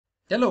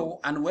Hello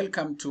and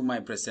welcome to my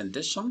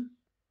presentation.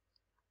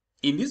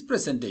 In this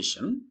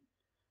presentation,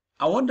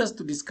 I want us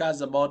to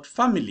discuss about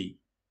family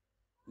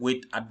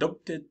with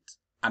adopted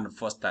and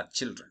fostered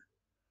children.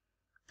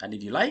 And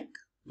if you like,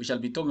 we shall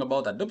be talking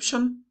about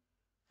adoption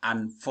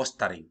and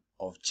fostering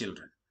of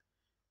children.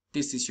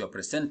 This is your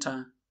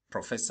presenter,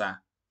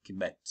 Professor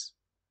Kibet.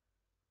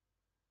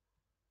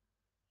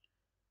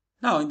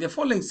 Now, in the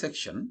following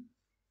section,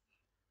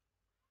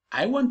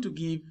 I want to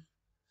give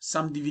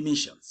some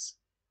definitions.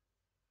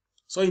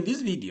 So in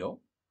this video,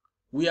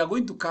 we are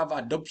going to cover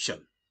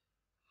adoption,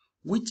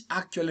 which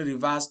actually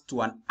refers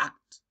to an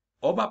act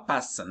of a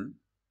person,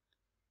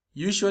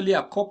 usually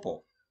a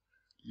couple,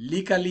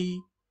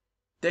 legally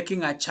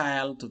taking a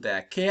child to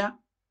their care,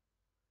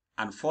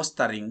 and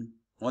fostering,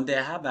 on the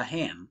other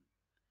hand,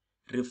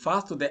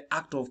 refers to the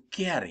act of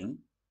caring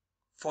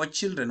for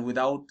children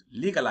without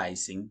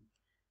legalizing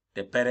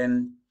the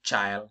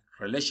parent-child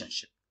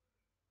relationship.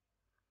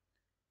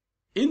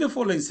 In the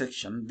following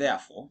section,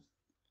 therefore,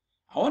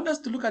 I want us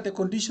to look at the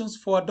conditions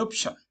for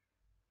adoption.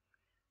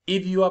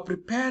 If you are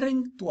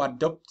preparing to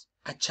adopt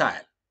a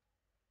child,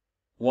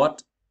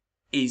 what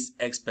is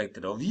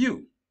expected of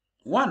you?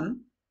 1.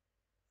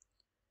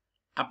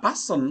 A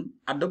person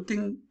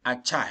adopting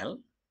a child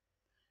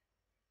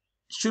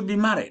should be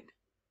married.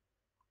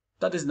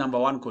 That is number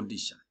 1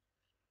 condition.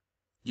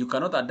 You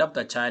cannot adopt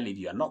a child if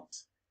you are not.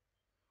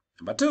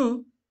 Number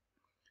 2,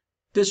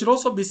 they should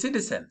also be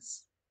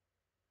citizens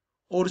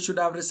or should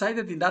have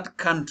resided in that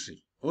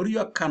country or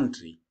your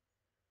country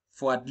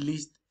for at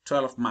least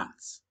 12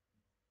 months.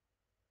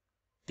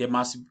 They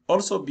must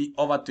also be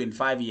over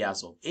 25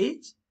 years of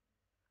age,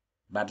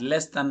 but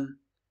less than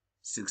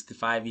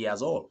 65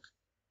 years old,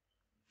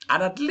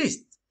 and at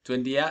least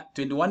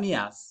 21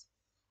 years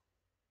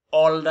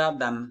older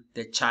than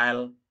the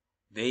child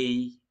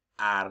they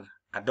are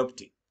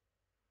adopting.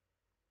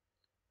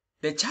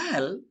 The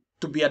child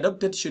to be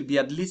adopted should be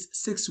at least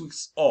 6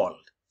 weeks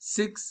old.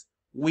 6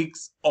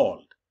 weeks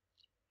old.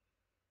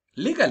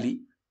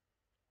 Legally,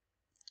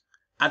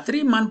 a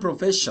 3-month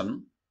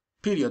probation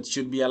period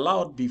should be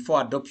allowed before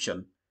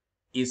adoption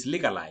is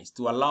legalized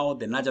to allow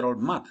the natural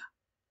mother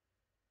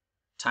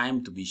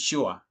time to be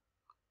sure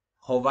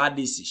of her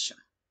decision.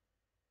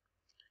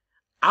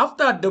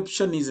 After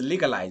adoption is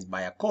legalized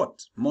by a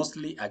court,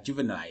 mostly a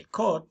juvenile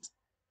court,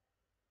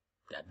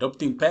 the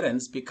adopting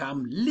parents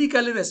become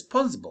legally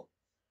responsible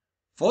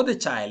for the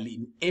child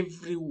in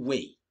every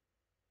way.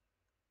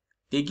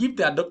 They give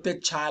the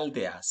adopted child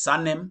their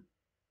surname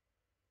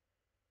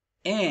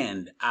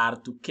and are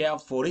to care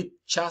for it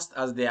just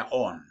as their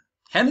own.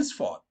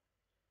 Henceforth,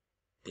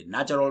 the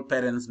natural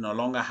parents no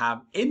longer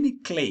have any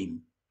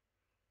claim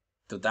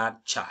to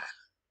that child.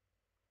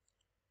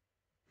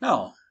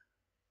 Now,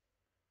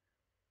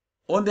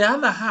 on the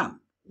other hand,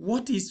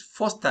 what is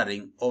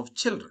fostering of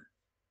children?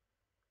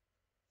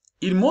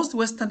 In most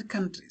Western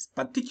countries,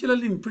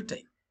 particularly in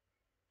Britain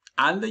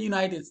and the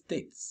United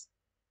States,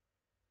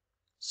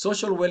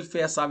 social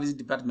welfare service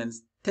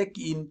departments take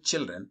in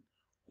children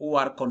who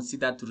are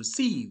considered to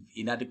receive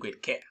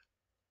inadequate care.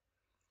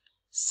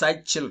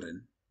 Such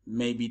children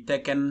may be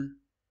taken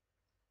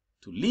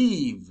to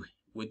live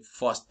with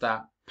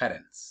foster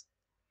parents.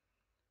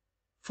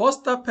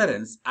 Foster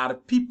parents are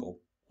people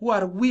who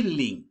are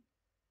willing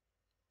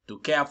to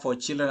care for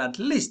children at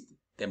least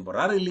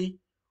temporarily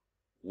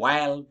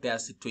while their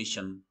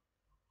situation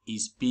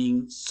is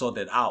being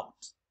sorted out.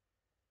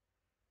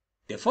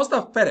 The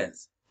foster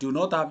parents do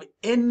not have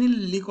any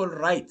legal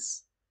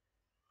rights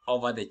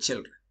over the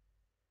children.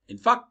 In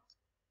fact,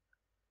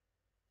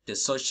 the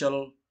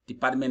social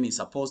department is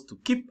supposed to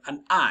keep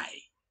an eye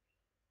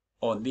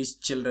on these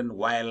children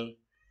while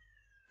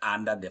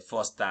under the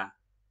foster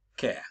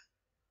care.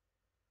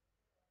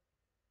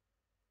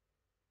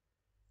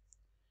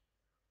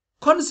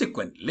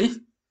 Consequently,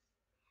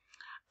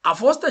 a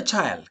foster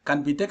child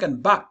can be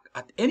taken back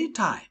at any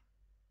time,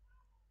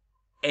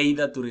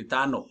 either to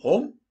return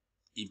home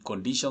if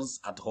conditions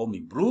at home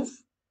improve,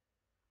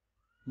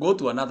 go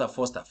to another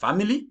foster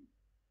family,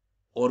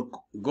 or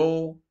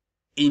go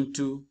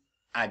into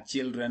a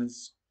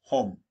children's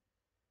home.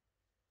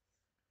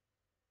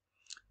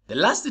 The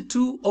last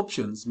 2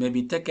 options may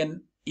be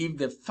taken if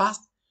the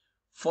first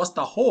foster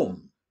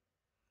home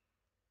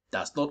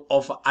does not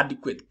offer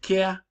adequate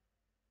care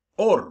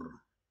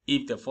or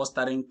if the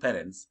fostering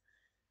parents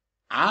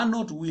are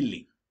not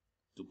willing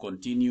to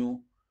continue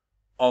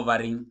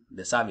offering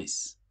the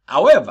service.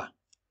 However,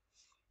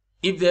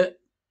 if the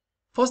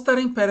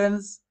fostering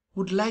parents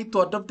would like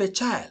to adopt a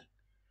child,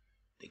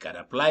 they can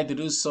apply to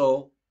do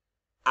so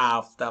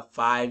after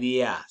 5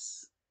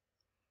 years.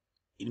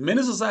 In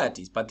many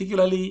societies,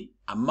 particularly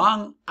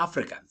among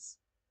Africans,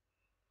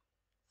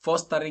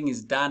 fostering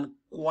is done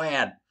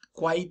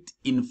quite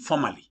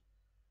informally.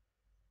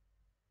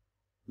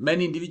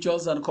 Many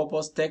individuals and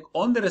couples take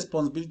on the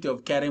responsibility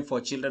of caring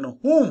for children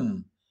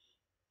whom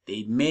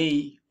they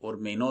may or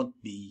may not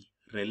be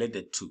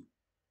related to.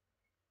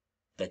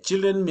 The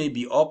children may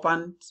be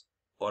orphaned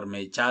or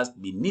may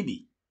just be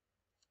needy.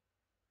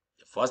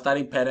 The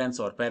fostering parents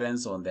or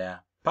parents on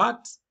their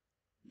part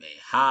may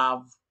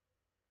have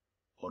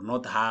or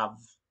not have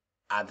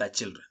other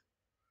children.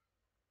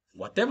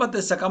 Whatever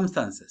the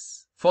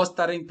circumstances,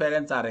 fostering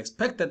parents are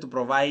expected to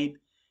provide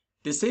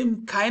the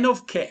same kind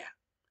of care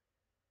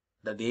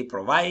that they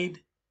provide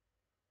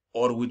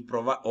or would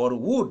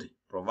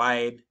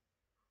provide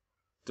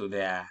to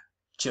their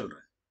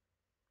children.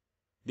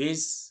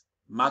 This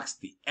marks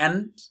the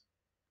end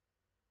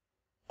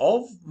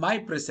of my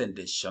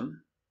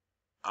presentation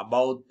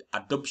about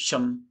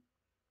adoption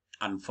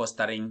and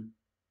fostering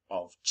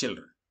of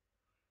children.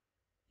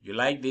 You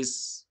like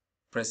this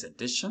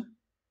presentation?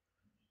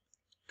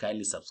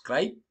 Kindly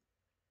subscribe.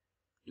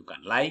 You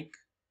can like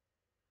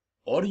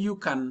or you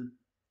can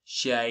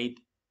share it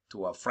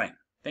to a friend.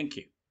 Thank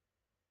you.